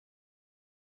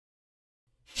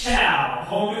Ciao,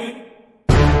 homie.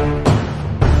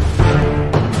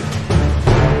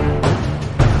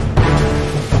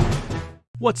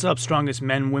 What's up, strongest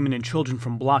men, women, and children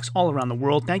from blocks all around the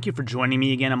world? Thank you for joining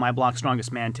me again on my Block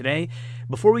Strongest Man today.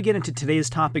 Before we get into today's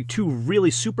topic, two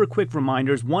really super quick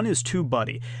reminders. One is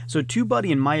TubeBuddy. So TubeBuddy,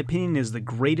 in my opinion, is the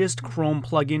greatest Chrome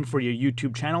plugin for your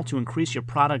YouTube channel to increase your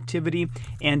productivity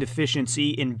and efficiency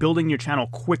in building your channel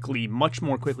quickly, much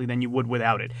more quickly than you would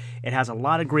without it. It has a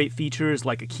lot of great features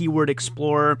like a keyword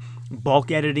explorer,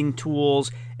 bulk editing tools,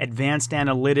 advanced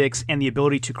analytics, and the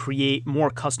ability to create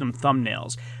more custom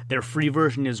thumbnails. Their free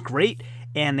version is great,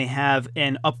 and they have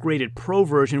an upgraded pro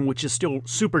version, which is still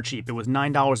super cheap. It was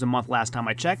 $9 a month last time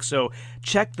I checked, so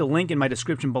check the link in my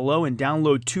description below and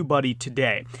download TubeBuddy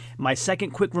today. My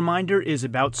second quick reminder is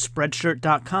about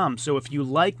Spreadshirt.com. So if you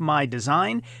like my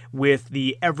design with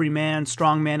the everyman,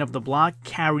 strongman of the block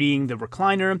carrying the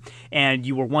recliner, and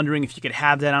you were wondering if you could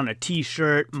have that on a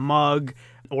t-shirt, mug,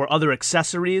 or other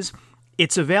accessories,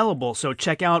 it's available, so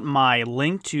check out my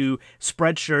link to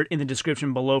Spreadshirt in the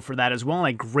description below for that as well, and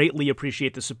I greatly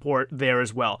appreciate the support there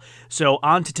as well. So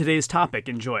on to today's topic.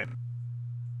 Enjoy.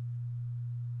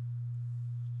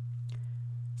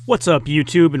 What's up,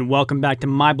 YouTube, and welcome back to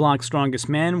My Block Strongest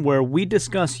Man, where we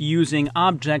discuss using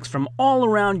objects from all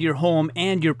around your home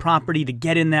and your property to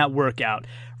get in that workout.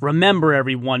 Remember,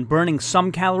 everyone, burning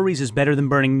some calories is better than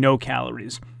burning no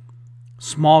calories.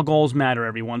 Small goals matter,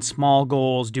 everyone. Small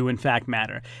goals do, in fact,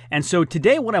 matter. And so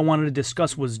today what I wanted to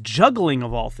discuss was juggling,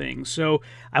 of all things. So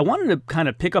I wanted to kind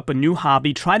of pick up a new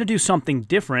hobby, try to do something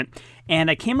different,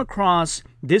 and I came across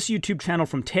this YouTube channel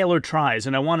from Taylor Tries,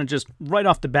 and I want to just right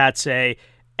off the bat say,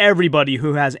 everybody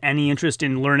who has any interest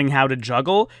in learning how to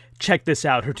juggle, check this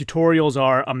out. Her tutorials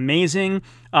are amazing.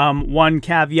 One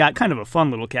caveat, kind of a fun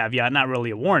little caveat, not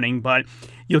really a warning, but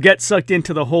you'll get sucked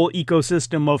into the whole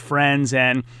ecosystem of friends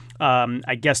and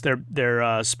I guess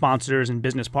they're sponsors and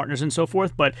business partners and so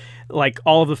forth, but like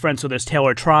all of the friends, so there's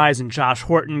Taylor Tries and Josh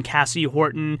Horton, Cassie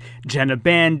Horton, Jenna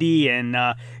Bandy, and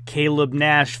Caleb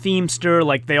Nash Feemster.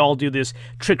 Like, they all do this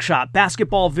trick shot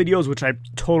basketball videos, which I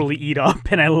totally eat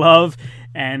up and I love.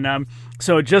 And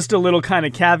so just a little kind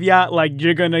of caveat, like,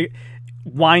 you're going to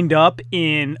wind up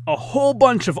in a whole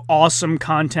bunch of awesome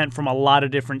content from a lot of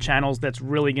different channels that's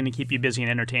really going to keep you busy and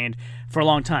entertained for a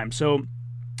long time. So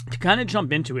to kind of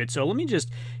jump into it, so let me just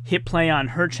hit play on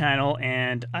her channel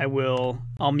and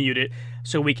I'll mute it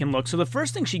so we can look. So the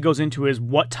first thing she goes into is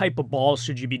what type of balls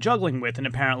should you be juggling with, and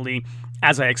apparently,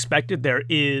 as I expected, there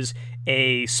is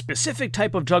a specific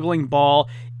type of juggling ball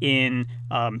in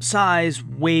size,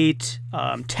 weight,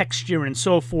 texture, and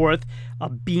so forth. A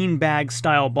beanbag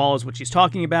style ball is what she's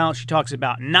talking about. She talks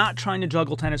about not trying to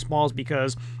juggle tennis balls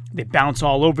because they bounce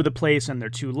all over the place and they're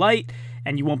too light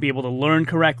and you won't be able to learn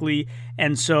correctly.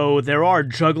 And so there are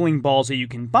juggling balls that you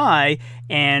can buy,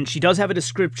 and she does have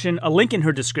a link in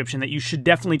her description that you should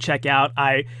definitely check out.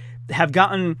 I have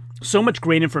gotten so much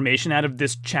great information out of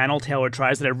this channel, Taylor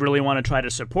Tries, that I really want to try to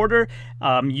support her.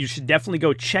 You should definitely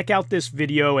go check out this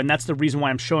video, and that's the reason why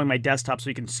I'm showing my desktop, so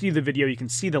you can see the video, you can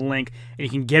see the link, and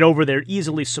you can get over there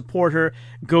easily, support her,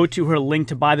 go to her link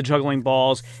to buy the juggling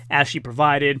balls as she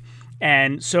provided.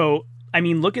 And so, I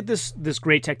mean, look at this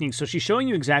great technique. So she's showing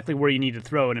you exactly where you need to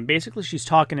throw it, and basically she's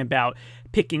talking about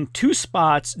picking two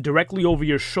spots directly over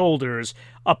your shoulders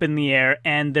up in the air,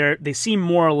 and they seem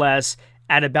more or less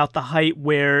at about the height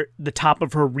where the top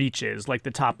of her reaches, like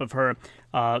the top of her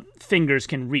fingers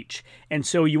can reach. And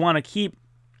so you want to keep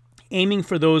aiming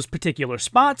for those particular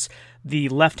spots. The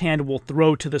left hand will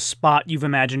throw to the spot you've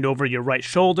imagined over your right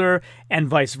shoulder, and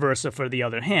vice versa for the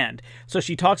other hand. So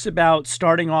she talks about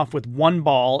starting off with one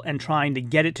ball and trying to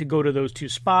get it to go to those two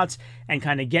spots and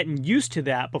kind of getting used to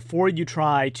that before you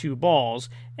try two balls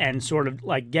and sort of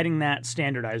like getting that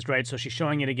standardized, right? So she's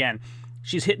showing it again.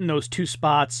 She's hitting those two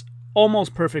spots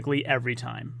almost perfectly every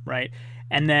time, right?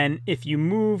 And then if you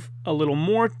move a little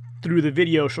more through the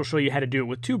video, she'll show you how to do it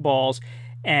with two balls,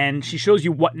 and she shows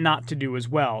you what not to do as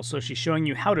well. So she's showing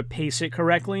you how to pace it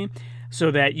correctly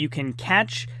so that you can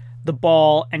catch the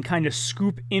ball and kind of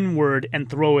scoop inward and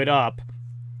throw it up.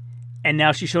 And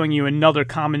now she's showing you another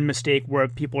common mistake where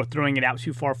people are throwing it out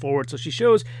too far forward. So she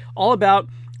shows all about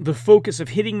the focus of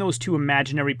hitting those two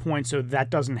imaginary points so that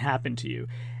doesn't happen to you.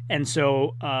 And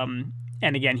so,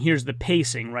 and again, here's the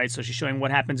pacing, right? So she's showing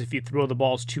what happens if you throw the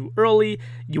balls too early.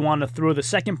 You want to throw the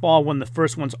second ball when the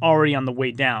first one's already on the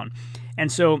way down.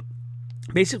 And so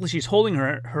basically she's holding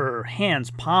her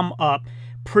hands palm up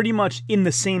pretty much in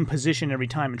the same position every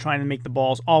time and trying to make the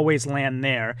balls always land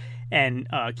there and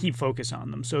keep focus on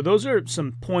them. So those are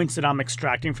some points that I'm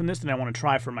extracting from this that I want to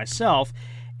try for myself.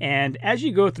 And as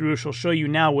you go through, she'll show you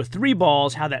now with 3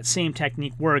 balls how that same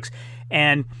technique works.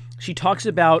 And she talks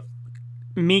about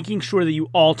making sure that you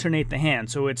alternate the hand.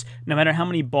 So it's no matter how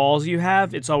many balls you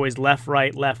have, it's always left,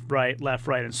 right, left, right, left,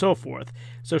 right, and so forth.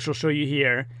 So she'll show you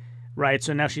here, right?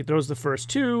 So now she throws the first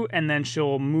 2, and then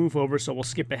she'll move over. So we'll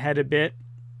skip ahead a bit.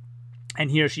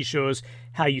 And here she shows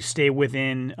how you stay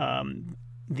within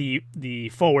the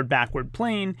forward-backward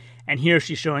plane. And here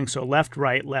she's showing, so left,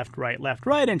 right, left, right, left,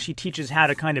 right. And she teaches how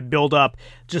to kind of build up,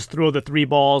 just throw the 3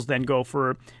 balls, then go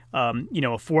for you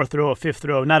know, a 4th throw, a 5th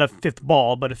throw, not a 5th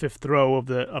ball, but a 5th throw of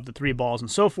the 3 balls, and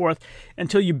so forth,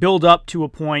 until you build up to a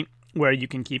point where you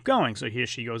can keep going. So here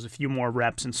she goes, a few more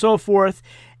reps and so forth,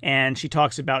 and she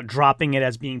talks about dropping it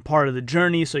as being part of the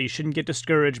journey, so you shouldn't get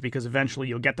discouraged because eventually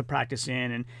you'll get the practice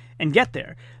in and get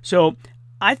there. So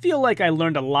I feel like I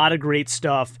learned a lot of great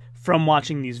stuff from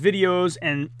watching these videos,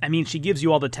 and I mean, she gives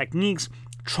you all the techniques,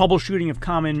 troubleshooting of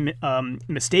common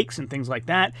mistakes and things like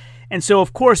that. And so,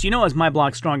 of course, you know, as my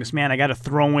blog's strongest man, I got to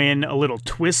throw in a little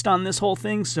twist on this whole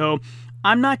thing. So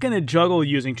I'm not going to juggle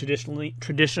using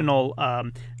traditional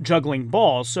juggling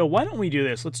balls. So why don't we do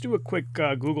this? Let's do a quick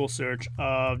Google search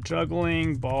of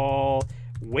juggling ball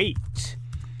weight.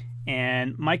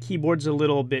 And my keyboard's a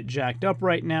little bit jacked up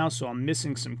right now, so I'm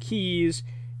missing some keys.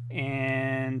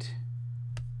 And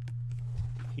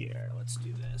here, let's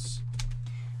do this.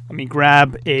 Let me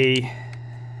grab a,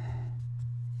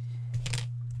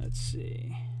 let's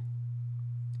see,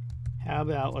 how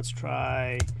about, let's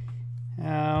try,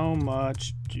 how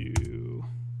much do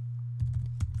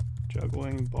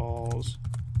juggling balls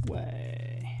weigh?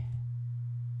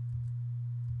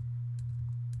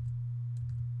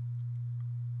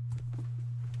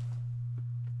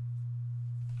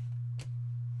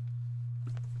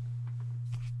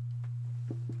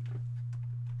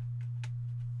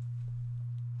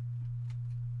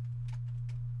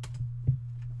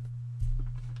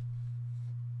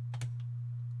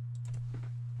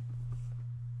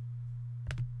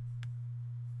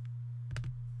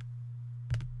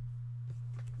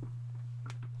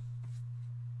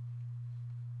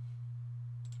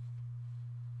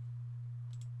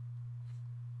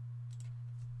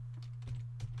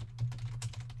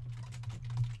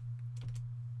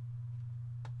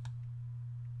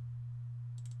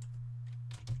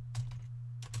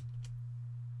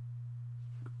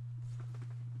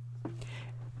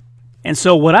 And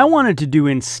so what I wanted to do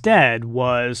instead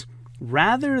was,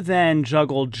 rather than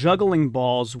juggle juggling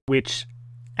balls, which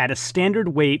at a standard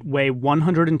weight weigh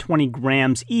 120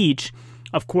 grams each,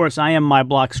 of course, I am my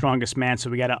block's strongest man,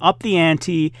 so we got to up the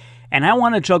ante, and I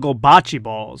want to juggle bocce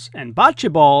balls. And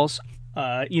bocce balls,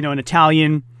 you know, an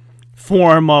Italian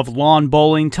form of lawn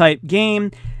bowling type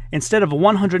game, instead of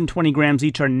 120 grams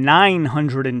each, are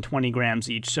 920 grams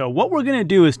each. So what we're going to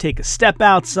do is take a step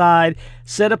outside,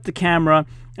 set up the camera,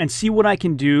 and see what I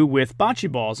can do with bocce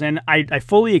balls. And I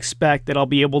fully expect that I'll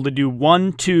be able to do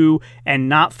 1, 2, and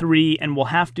not 3, and we'll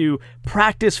have to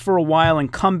practice for a while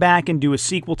and come back and do a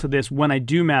sequel to this when I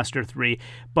do master 3.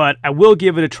 But I will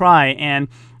give it a try, and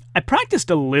I practiced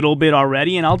a little bit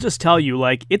already, and I'll just tell you,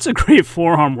 like, it's a great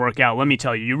forearm workout, let me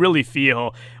tell you. You really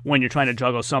feel when you're trying to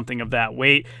juggle something of that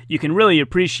weight. You can really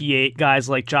appreciate guys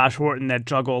like Josh Horton that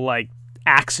juggle, like,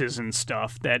 axes and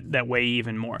stuff that weigh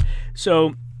even more.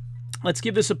 So let's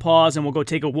give this a pause, and we'll go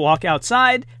take a walk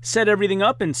outside, set everything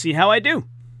up, and see how I do.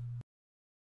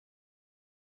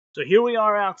 So here we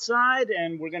are outside,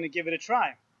 and we're going to give it a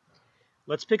try.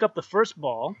 Let's pick up the first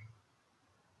ball.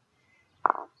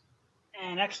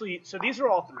 And actually, so these are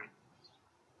all 3.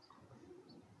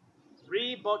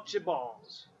 3 bocce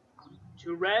balls.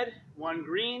 2 red, 1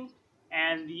 green,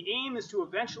 and the aim is to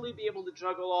eventually be able to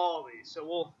juggle all of these. So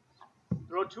we'll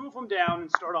throw 2 of them down and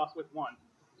start off with 1.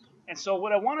 And so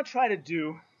what I want to try to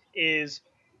do is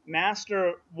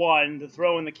master 1, the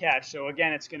throw and the catch. So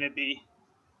again, it's going to be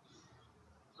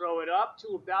throw it up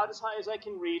to about as high as I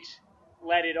can reach,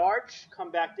 let it arch, come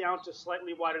back down to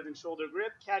slightly wider than shoulder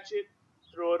grip, catch it,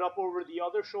 throw it up over the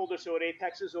other shoulder so it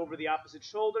apexes over the opposite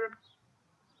shoulder,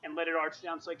 and let it arch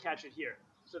down so I catch it here.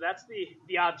 So that's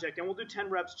the object, and we'll do 10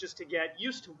 reps just to get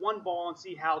used to 1 ball and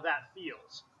see how that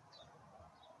feels.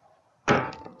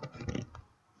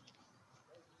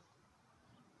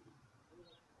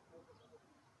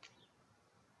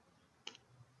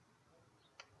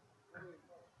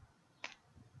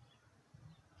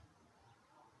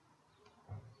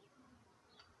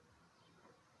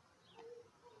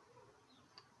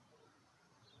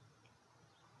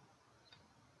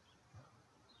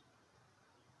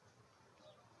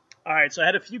 All right, so I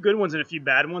had a few good ones and a few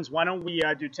bad ones. Why don't we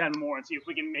do 10 more and see if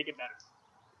we can make it better?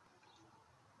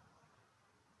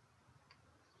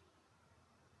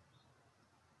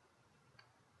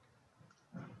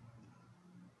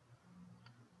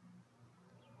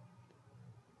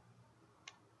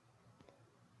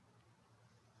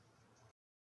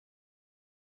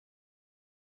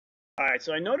 Alright,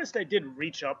 so I noticed I did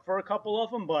reach up for a couple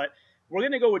of them, but we're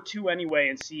going to go with 2 anyway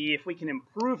and see if we can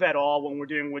improve at all when we're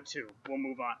doing with 2. We'll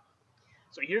move on.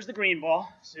 So here's the green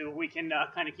ball, so we can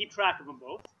kind of keep track of them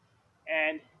both.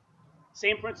 And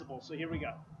same principle, so here we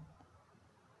go.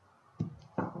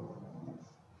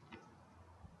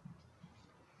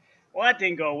 Well, that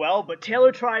didn't go well, but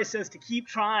Taylor Try says to keep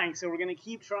trying, so we're going to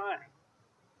keep trying.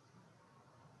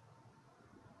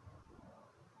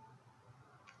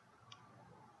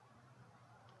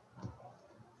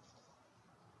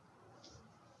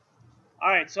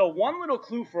 Alright, so one little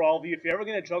clue for all of you, if you're ever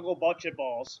going to juggle bocce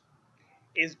balls,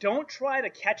 is don't try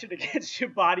to catch it against your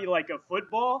body like a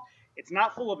football. It's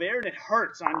not full of air and it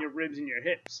hurts on your ribs and your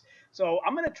hips. So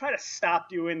I'm going to try to stop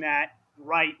doing that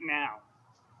right now.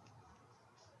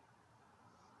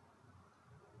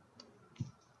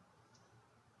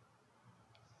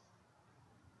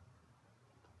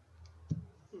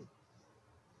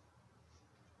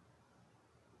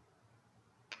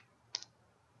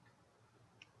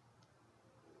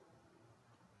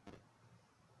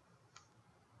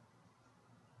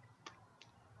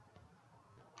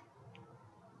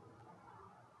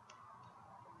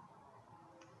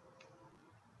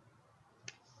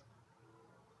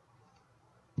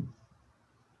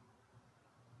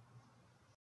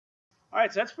 All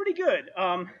right, so that's pretty good.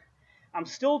 I'm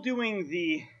still doing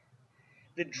the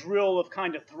drill of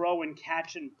kind of throw and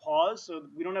catch and pause, so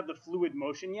we don't have the fluid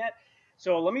motion yet.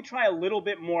 So let me try a little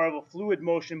bit more of a fluid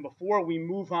motion before we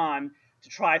move on to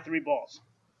try 3 balls.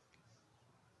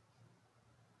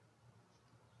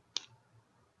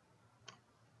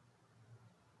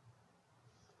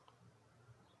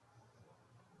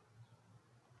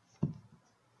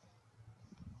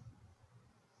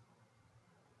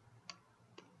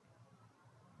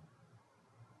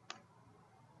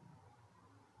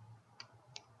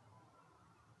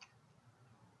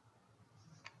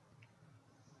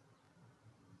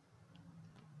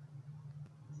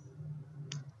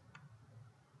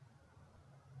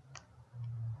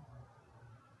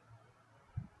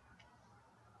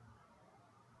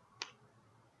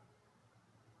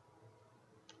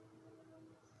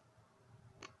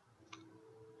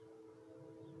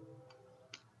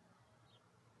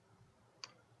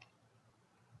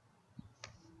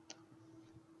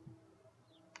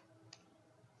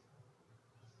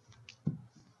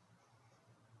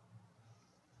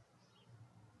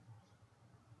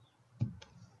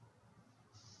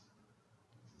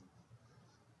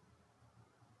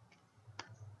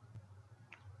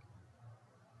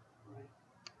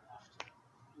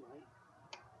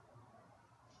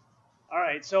 All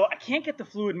right, so I can't get the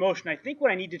fluid motion. I think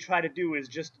what I need to try to do is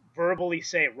just verbally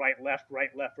say right, left, right,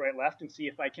 left, right, left, and see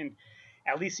if I can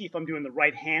at least see if I'm doing the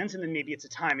right hands, and then maybe it's a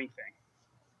timing thing.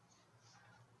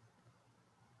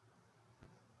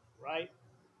 Right,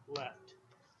 left,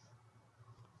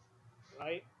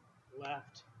 right,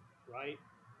 left, right,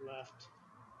 left,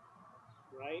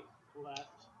 right,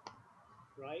 left,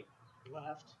 right,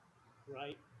 left,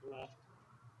 right, left,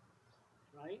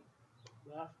 right,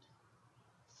 left.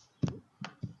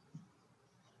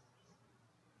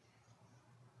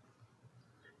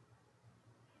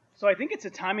 So I think it's a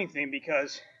timing thing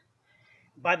because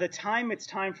by the time it's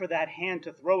time for that hand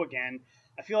to throw again,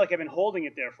 I feel like I've been holding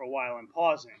it there for a while and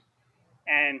pausing.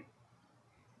 And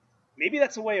maybe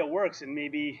that's the way it works, and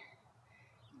maybe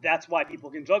that's why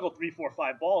people can juggle 3, 4,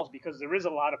 5 balls, because there is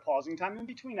a lot of pausing time in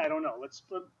between. I don't know. Let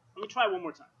me try one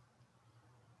more time.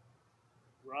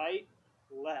 Right,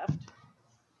 left,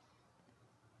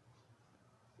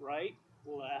 right,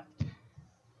 left,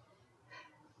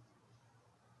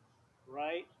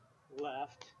 right,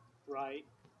 left,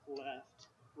 right, left,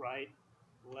 right,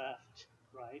 left,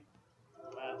 right,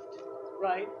 left,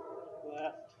 right,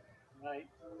 left, right,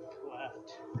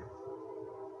 left.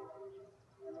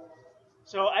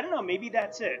 So I don't know, maybe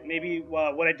that's it. Maybe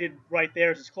what I did right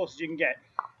there is as close as you can get.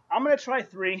 I'm going to try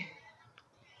 3.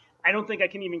 I don't think I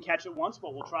can even catch it once,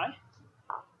 but we'll try.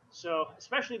 So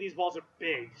especially these balls are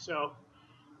big, so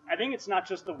I think it's not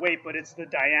just the weight, but it's the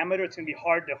diameter. It's going to be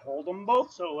hard to hold them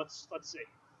both, so let's see.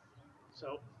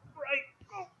 So, right,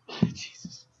 oh,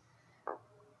 Jesus.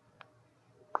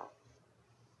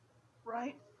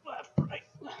 Right, left, right,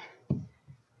 left.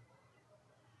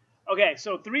 Okay,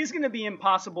 so 3 is going to be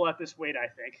impossible at this weight, I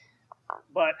think.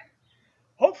 But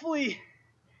hopefully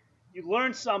you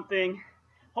learned something.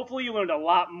 Hopefully you learned a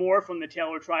lot more from the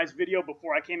Taylor Tries video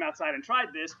before I came outside and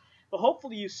tried this. But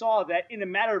hopefully you saw that in a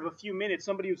matter of a few minutes,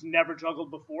 somebody who's never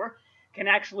juggled before can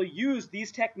actually use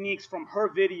these techniques from her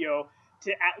video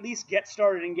to at least get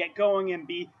started and get going and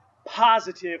be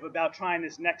positive about trying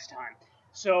this next time.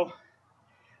 So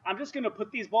I'm just going to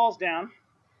put these balls down,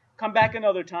 come back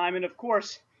another time. And of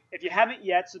course, if you haven't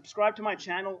yet, subscribe to my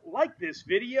channel, like this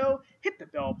video, hit the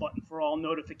bell button for all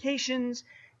notifications,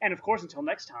 and of course, until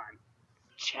next time,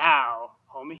 ciao,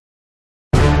 homie.